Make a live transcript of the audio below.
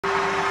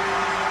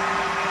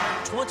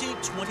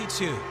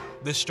2022,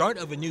 the start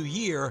of a new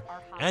year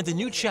and a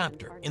new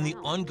chapter in the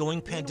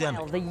ongoing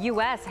pandemic. The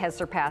U.S. has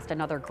surpassed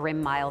another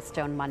grim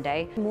milestone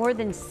Monday. More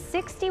than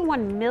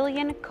 61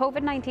 million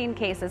COVID-19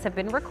 cases have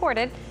been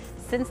recorded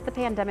since the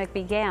pandemic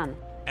began.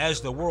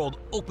 As the world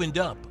opened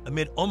up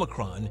amid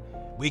Omicron,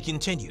 we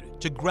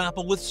continued to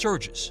grapple with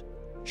surges,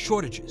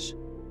 shortages,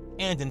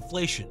 and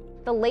inflation.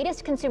 The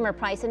latest consumer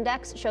price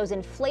index shows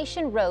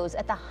inflation rose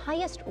at the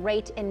highest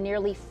rate in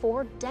nearly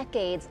 4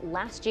 decades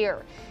last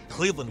year.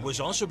 Cleveland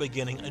was also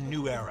beginning a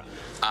new era.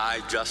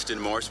 I, Justin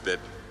Morspit,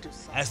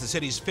 as the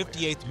city's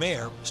 58th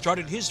mayor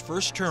started his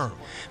first term.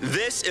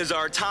 This is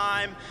our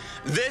time.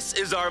 This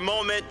is our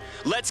moment.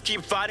 Let's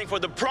keep fighting for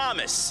the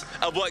promise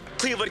of what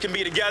Cleveland can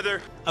be together.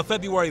 A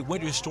February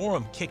winter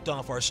storm kicked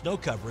off our snow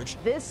coverage.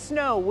 This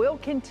snow will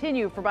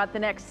continue for about the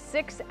next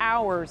 6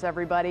 hours,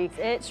 everybody.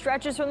 It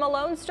stretches from the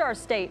Lone Star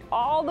State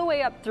all the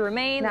way up through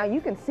Maine. Now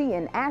you can see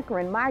in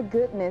Akron, my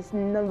goodness,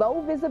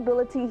 low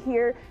visibility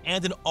here.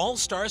 And an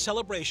all-star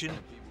celebration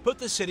put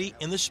the city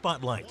in the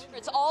spotlight.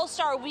 It's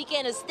All-Star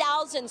Weekend as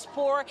thousands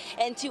pour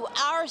into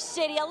our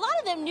city, a lot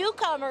of them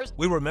newcomers.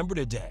 We remembered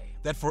a day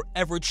that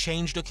forever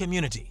changed a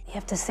community. You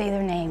have to say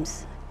their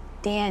names: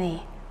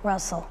 Danny,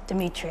 Russell,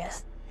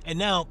 Demetrius. And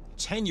now,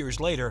 10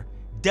 years later,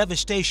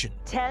 devastation.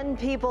 10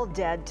 people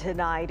dead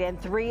tonight and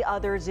 3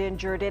 others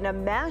injured in a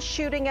mass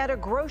shooting at a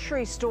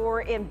grocery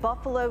store in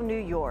Buffalo, New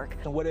York.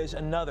 And what is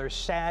another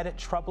sad,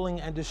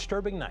 troubling, and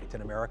disturbing night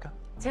in America?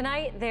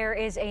 Tonight, there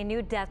is a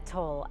new death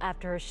toll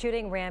after a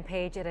shooting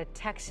rampage at a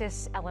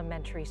Texas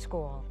elementary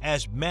school.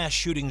 As mass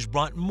shootings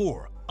brought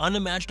more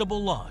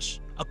unimaginable loss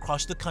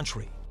across the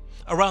country.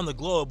 Around the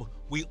globe,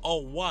 we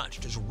all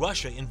watched as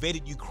Russia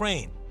invaded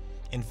Ukraine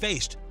and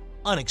faced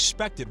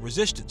unexpected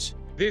resistance.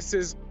 This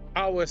is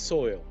our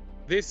soil.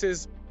 This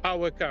is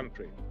our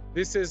country.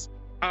 This is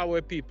our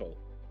people.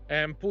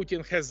 And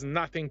Putin has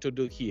nothing to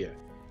do here.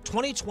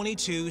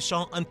 2022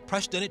 saw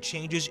unprecedented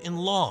changes in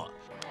law.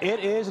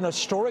 It is an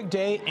historic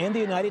day in the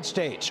United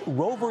States.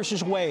 Roe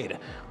versus Wade,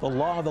 the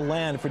law of the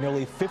land for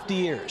nearly 50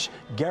 years,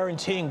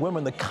 guaranteeing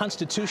women the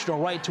constitutional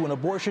right to an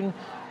abortion,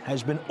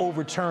 has been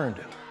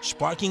overturned,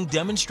 sparking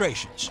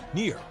demonstrations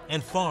near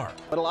and far.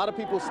 But a lot of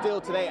people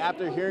still today,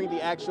 after hearing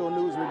the actual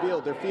news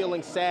revealed, they're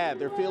feeling sad,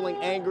 they're feeling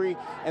angry,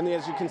 and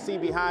as you can see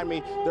behind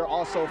me, they're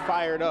also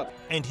fired up.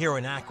 And here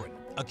in Akron,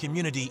 a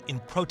community in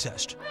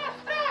protest,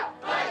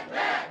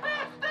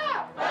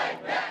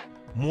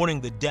 mourning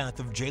the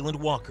death of Jayland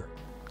Walker.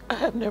 I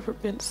have never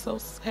been so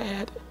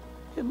sad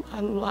in my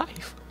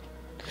life,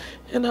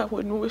 and I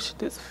wouldn't wish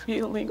this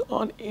feeling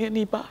on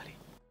anybody.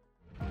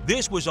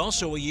 This was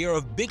also a year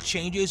of big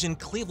changes in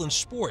Cleveland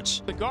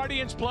sports. The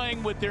Guardians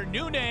playing with their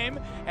new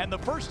name, and the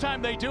first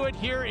time they do it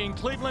here in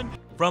Cleveland.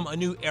 From a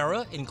new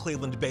era in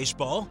Cleveland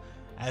baseball,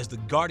 as the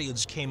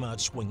Guardians came out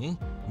swinging,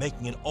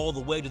 making it all the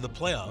way to the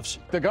playoffs.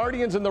 The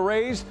Guardians and the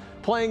Rays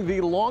playing the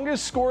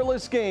longest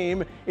scoreless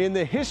game in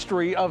the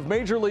history of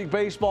Major League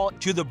Baseball.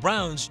 To the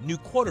Browns' new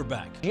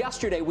quarterback.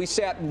 Yesterday, we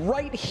sat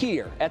right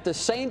here at the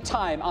same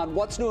time on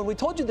What's New, and we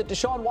told you that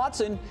Deshaun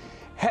Watson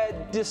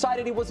had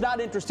decided he was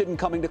not interested in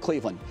coming to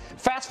Cleveland.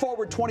 Fast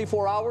forward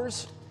 24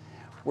 hours,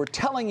 we're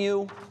telling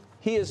you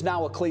he is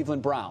now a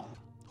Cleveland Brown.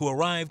 Who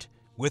arrived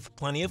with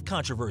plenty of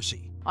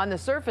controversy. On the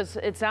surface,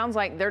 it sounds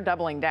like they're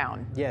doubling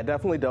down. Yeah,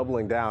 definitely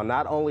doubling down.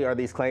 Not only are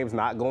these claims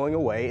not going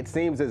away, it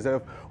seems as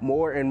if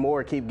more and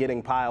more keep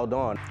getting piled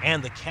on.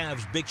 And the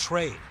Cavs' big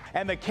trade.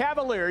 And the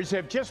Cavaliers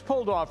have just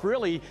pulled off,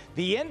 really,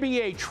 the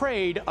NBA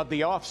trade of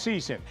the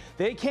offseason.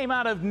 They came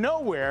out of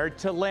nowhere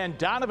to land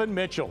Donovan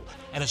Mitchell.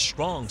 And a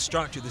strong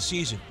start to the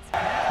season.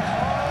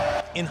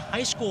 In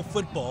high school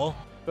football,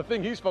 the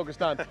thing he's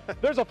focused on,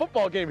 there's a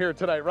football game here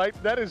tonight, right?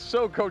 That is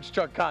so Coach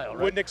Chuck Kyle,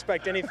 right? Wouldn't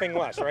expect anything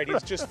less, right?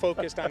 He's just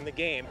focused on the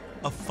game.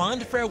 A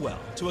fond farewell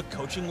to a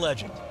coaching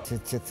legend. To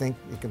think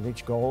you can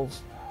reach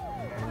goals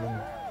and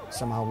then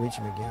somehow reach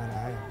them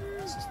again,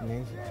 it's just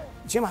amazing.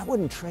 Jim, I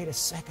wouldn't trade a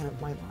second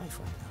of my life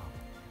right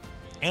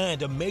now.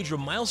 And a major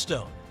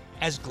milestone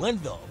as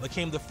Glenville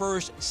became the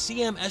first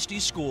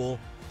CMSD school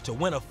to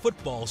win a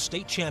football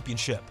state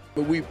championship.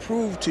 But we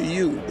proved to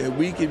you that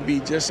we can be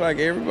just like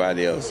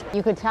everybody else.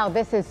 You could tell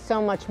this is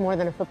so much more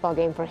than a football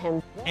game for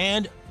him.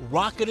 And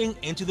rocketing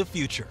into the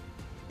future.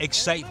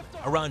 Excitement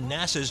around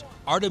NASA's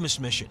Artemis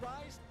mission,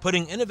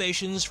 putting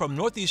innovations from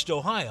Northeast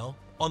Ohio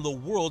on the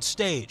world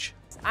stage.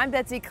 I'm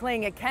Betsy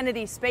Kling at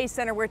Kennedy Space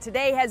Center, where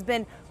today has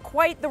been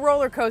quite the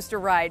roller coaster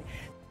ride.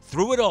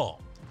 Through it all,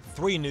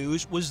 3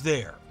 News was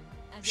there,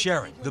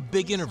 sharing the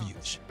big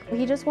interviews.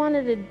 He just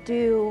wanted to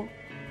do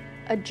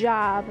a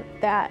job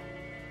that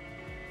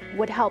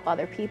would help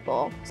other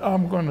people.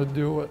 I'm going to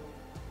do it.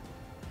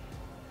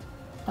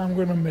 I'm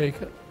going to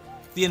make it.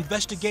 The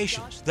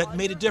investigations that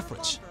made a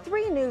difference.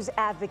 3 News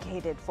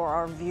advocated for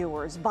our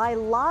viewers by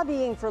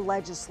lobbying for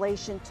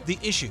legislation. The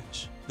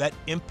issues that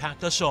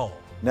impact us all.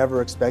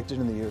 Never expected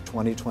in the year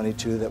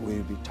 2022 that we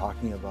would be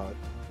talking about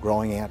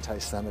growing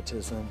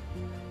anti-Semitism,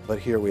 but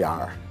here we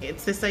are.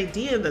 It's this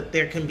idea that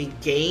there can be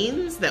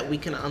gains that we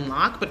can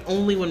unlock, but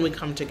only when we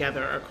come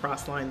together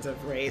across lines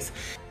of race.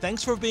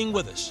 Thanks for being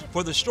with us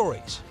for the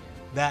stories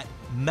that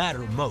matter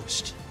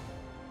most.